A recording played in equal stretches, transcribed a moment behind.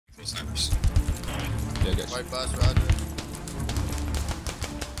Yeah, I got you. White bus, roger.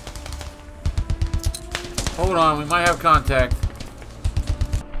 Hold on, we might have contact.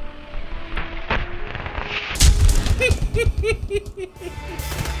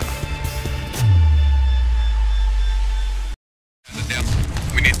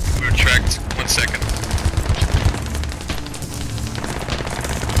 We're tracked. 1 second.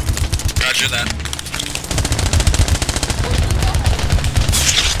 Roger that.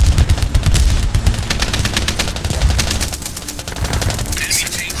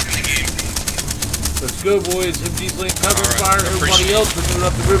 Let's go, boys. MG's laying cover All right, fire. Everybody else, we're moving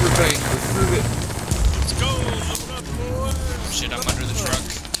up the riverbank. Let's move it. Let's go. Load up, boys. Shit, I'm under the truck.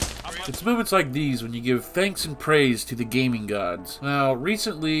 It's moments like these when you give thanks and praise to the gaming gods. Now,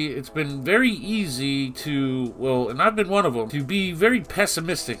 recently, it's been very easy to, well, and I've been one of them, to be very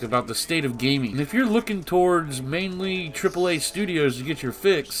pessimistic about the state of gaming. And if you're looking towards mainly AAA studios to get your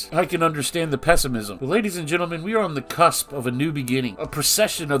fix, I can understand the pessimism. But ladies and gentlemen, we are on the cusp of a new beginning, a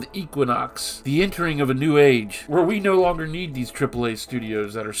procession of the equinox, the entering of a new age, where we no longer need these AAA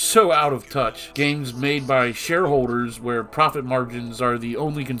studios that are so out of touch. Games made by shareholders where profit margins are the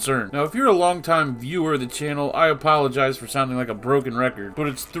only concern. Now, if you're a longtime viewer of the channel, I apologize for sounding like a broken record, but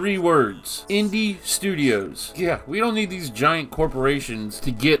it's 3 words. Indie studios. Yeah, we don't need these giant corporations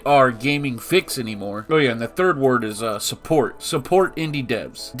to get our gaming fix anymore. Oh yeah, and the 3rd word is support. Support indie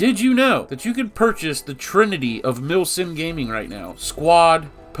devs. Did you know that you can purchase the trinity of Mil-Sim gaming right now? Squad,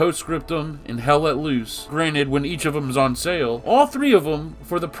 Postscriptum, and Hell Let Loose. Granted, when each of them is on sale, all 3 of them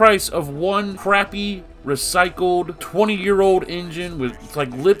for the price of one crappy recycled 20-year-old engine with like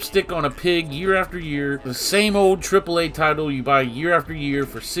lipstick on a pig year after year. The same old AAA title you buy year after year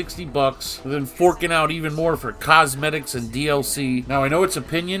for 60 bucks, and then forking out even more for cosmetics and DLC. Now I know it's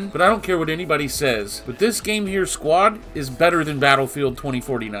opinion, but I don't care what anybody says. But this game here, Squad, is better than Battlefield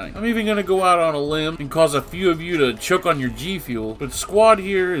 2049. I'm even gonna go out on a limb and cause a few of you to choke on your G Fuel, but Squad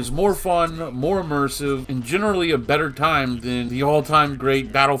here is more fun, more immersive, and generally a better time than the all-time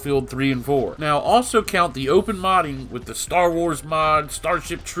great Battlefield 3 and 4. Now also count the open modding with the Star Wars mod,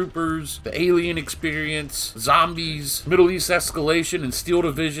 Starship Troopers, the Alien Experience, Zombies, Middle East Escalation, and Steel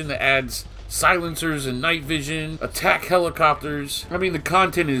Division that adds silencers and night vision, attack helicopters. I mean, the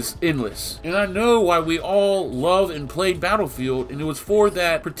content is endless. And I know why we all love and played Battlefield, and it was for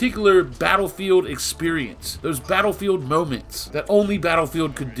that particular Battlefield experience. Those Battlefield moments that only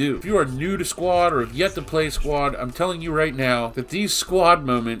Battlefield could do. If you are new to Squad or have yet to play Squad, I'm telling you right now that these Squad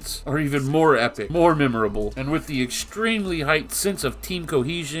moments are even more epic, more memorable, and with the extremely heightened sense of team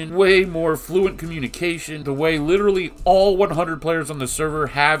cohesion, way more fluent communication, the way literally all 100 players on the server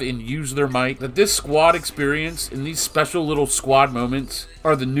have and use their mic, that this Squad experience and these special little Squad moments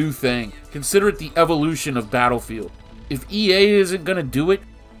are the new thing. Consider it the evolution of Battlefield. If EA isn't gonna do it,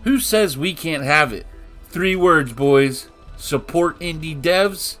 who says we can't have it? 3 words, boys. Support indie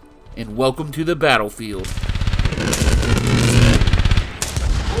devs, and welcome to the battlefield.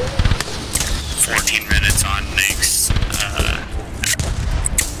 14 minutes on Nick's, on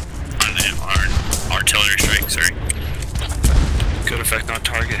the artillery strike, sorry. Good effect on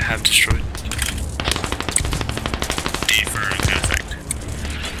target, have destroyed. D for good effect.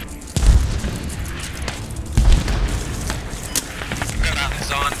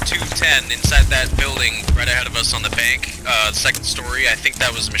 Is on 210 inside that building right ahead of us on the bank. Second story, I think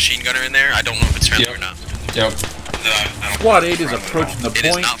that was a machine gunner in there. I don't know if it's friendly or not. Yep. Squad 8 is approaching the It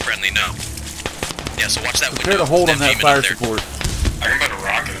is point. not friendly, no. Yeah, so watch that Prepare window. to hold on There's that demon fire up there. support. I can put a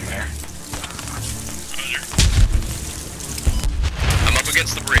rocket in there. I'm up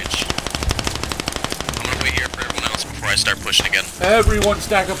against the bridge. I'm gonna wait here for everyone else before I start pushing again. Everyone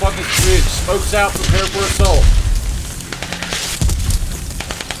stack up on this bridge. Smokes out, prepare for assault.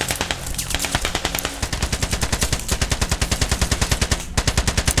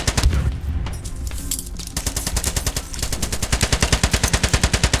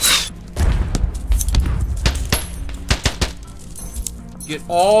 Get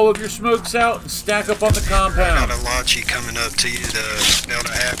all of your smokes out and stack up on the compound. Got a launchie coming up to you to be able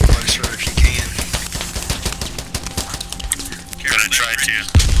to add closer if you can. Gonna try to.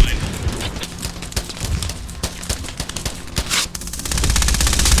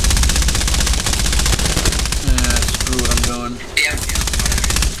 Screw it, I'm going.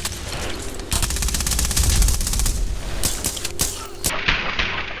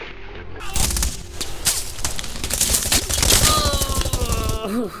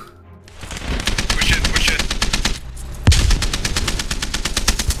 Push it, push it.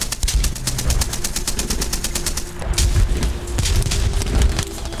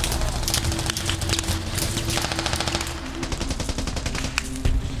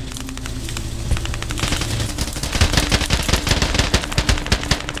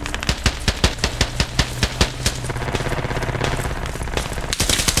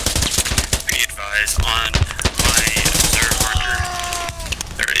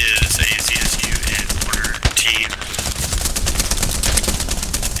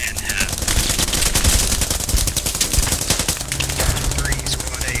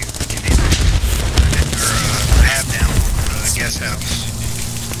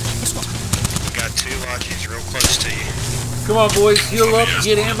 Got two lodges real close to you. Come on, boys, heal up,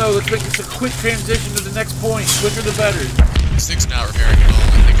 get ammo. Let's make this a quick transition to the next point. Quicker the better. This thing's not repairing at all.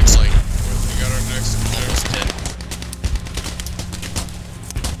 I think it's like, we got our next almost 10.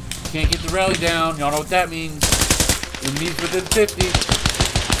 Can't get the rally down. Y'all know what that means. It means within 50.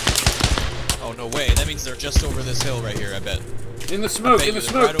 Oh, no way. That means they're just over this hill right here, I bet. In the smoke, in the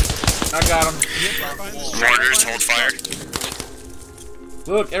smoke. I got him. Mortars, hold fire.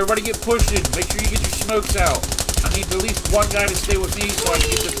 Look, everybody get pushing. Make sure you get your smokes out. I need at least one guy to stay with me so I can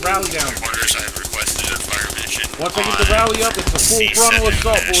get this rally down. Mortars, I have requested a fire mission. Once I get the rally up, it's a full frontal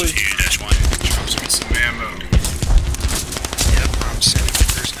assault, boys. C7-2-1. Drops me some ammo. Yep, I'm sending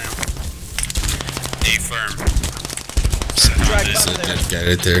first now. A firm. Drag him out of there. Got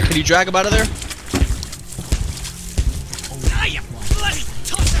it there. Can you drag him out of there?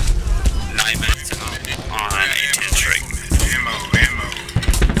 9 minutes on a 10 strike. Ammo.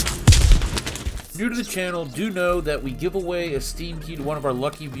 New to the channel, do know that we give away a Steam key to one of our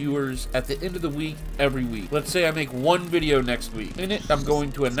lucky viewers at the end of the week, every week. Let's say I make one video next week. In it, I'm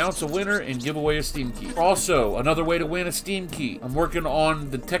going to announce a winner and give away a Steam key. Also, another way to win a Steam key. I'm working on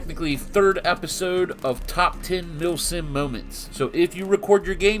the technically 3rd episode of Top 10 Mil-Sim Moments. So if you record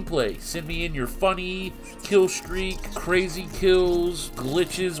your gameplay, send me in your funny, kill streak, crazy kills,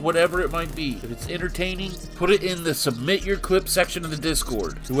 glitches, whatever it might be. If it's entertaining, put it in the submit your clip section of the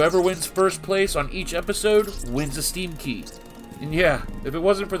Discord. Whoever wins first place on each episode wins a Steam key. And yeah, if it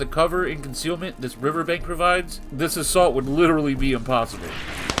wasn't for the cover and concealment this riverbank provides, this assault would literally be impossible. 9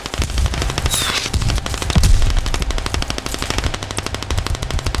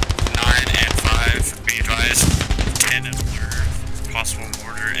 and 5, be advised. 10 observed. Possible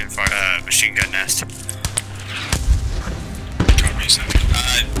mortar and machine gun nest.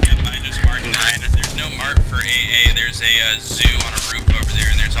 I just marked 9. There's no mark for AA. There's a zoo on a roof over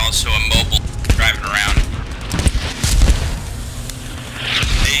there, and there's also a mobile driving around.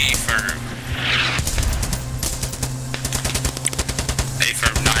 A firm. A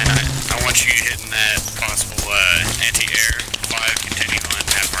firm 9. I want you hitting that possible anti-air 5 continuing on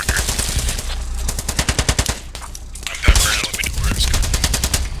that marker. I'm pepper, let me know where it's going.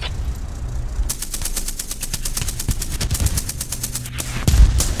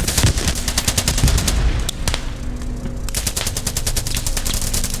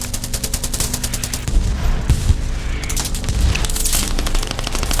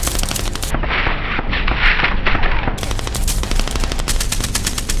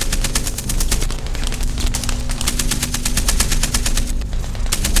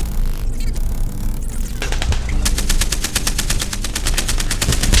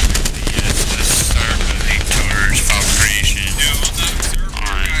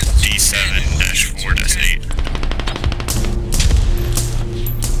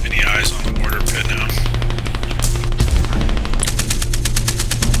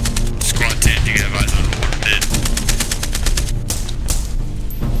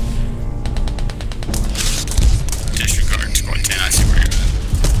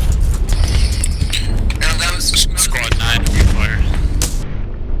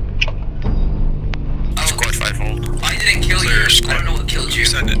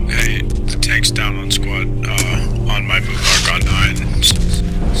 Down on squad, on my move mark on 9.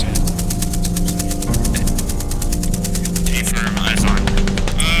 Firm, eyes on.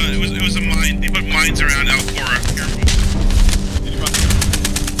 It was a mine. They put mines around Alcora. Careful.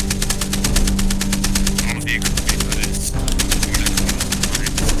 All vehicles.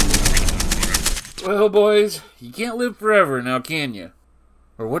 Well, boys, you can't live forever now, can you?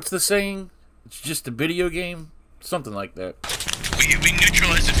 Or what's the saying? It's just a video game? Something like that. We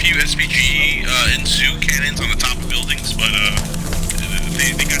neutralized a few SPG and zoo cannons on the top of buildings, but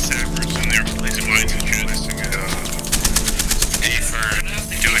they got sappers and they were placing mines and shit. Hey, Fern,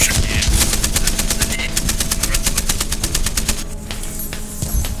 do what you can.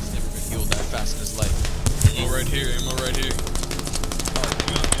 He's never been healed that fast in his life. Ammo right here, ammo right here.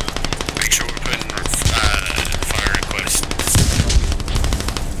 Make sure we're putting fire request.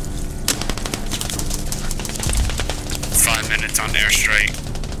 5 minutes on the airstrike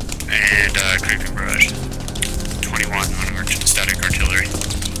and creeping barrage. 21 on static artillery.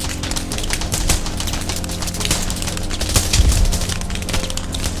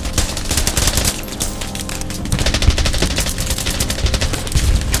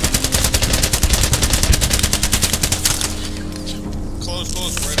 Close,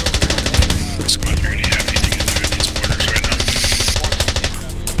 right over here. Squad, you're gonna have anything in there in these borders right now.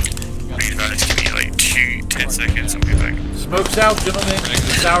 Be advised, give me like 10 seconds, I'll be back. Smoke's out, gentlemen.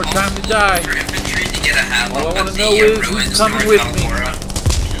 It's our time to die. For infantry to get a All I look want of to know the is ruins who's coming north with Alcora.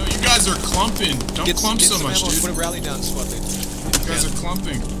 You guys are clumping. Don't clump so much, dude. Put a rally down, squad leader. You guys are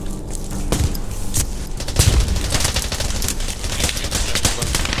clumping.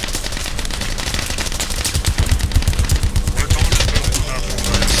 We're going to move up,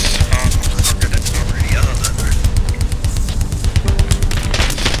 but it's already yellow then.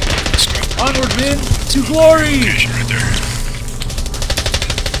 Onward, men, to glory! Location right there.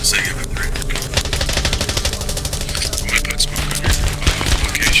 Second and three. I'm gonna put smoke on your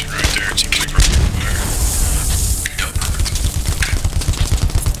location right there. It seems like right there. Yep.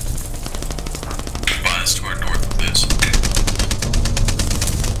 Bias to our north of this.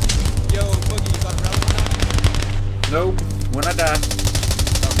 Yo, Boogie, you got a rally down? Nope, when I die.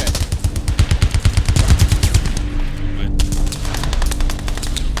 Okay.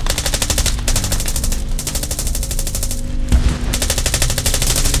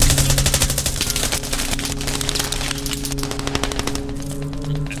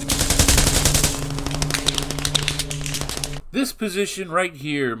 This position right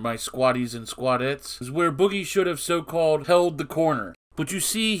here, my squatties and squadettes, is where Boogie should have so-called held the corner. But you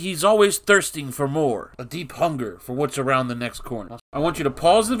see, he's always thirsting for more. A deep hunger for what's around the next corner. I want you to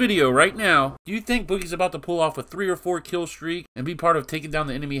pause the video right now. Do you think Boogie's about to pull off a 3 or 4 kill streak and be part of taking down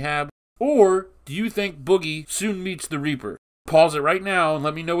the enemy hab? Or do you think Boogie soon meets the Reaper? Pause it right now and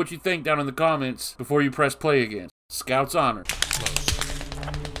let me know what you think down in the comments before you press play again. Scout's honor.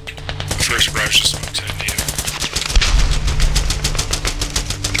 First brush is 110.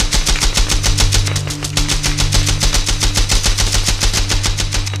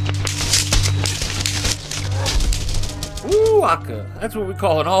 Woo, Aka. That's what we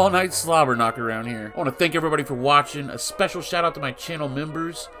call an all-night slobber knock around here. I want to thank everybody for watching. A special shout out to my channel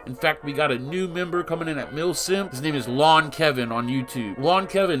members. In fact, we got a new member coming in at Mil-Simp. His name is Lawn Kevin on YouTube. Lawn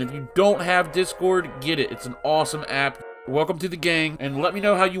Kevin, if you don't have Discord, get it. It's an awesome app. Welcome to the gang, and let me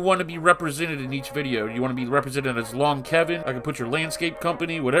know how you want to be represented in each video. You want to be represented as Long Kevin? I can put your landscape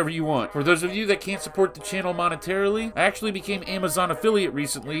company, whatever you want. For those of you that can't support the channel monetarily, I actually became Amazon affiliate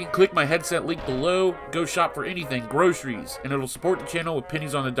recently. Click my headset link below, go shop for anything, groceries, and it'll support the channel with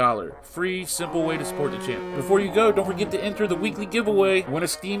pennies on the dollar. Free, simple way to support the channel. Before you go, don't forget to enter the weekly giveaway. Win a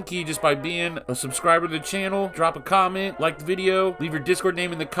Steam key just by being a subscriber to the channel. Drop a comment, like the video, leave your Discord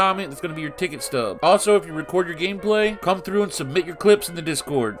name in the comment. That's going to be your ticket stub. Also, if you record your gameplay, come through and submit your clips in the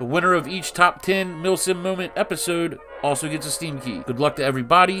Discord. The winner of each top 10 Mil-Simp moment episode also gets a Steam key. Good luck to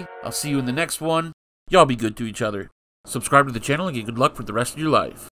everybody. I'll see you in the next one. Y'all be good to each other. Subscribe to the channel and get good luck for the rest of your life.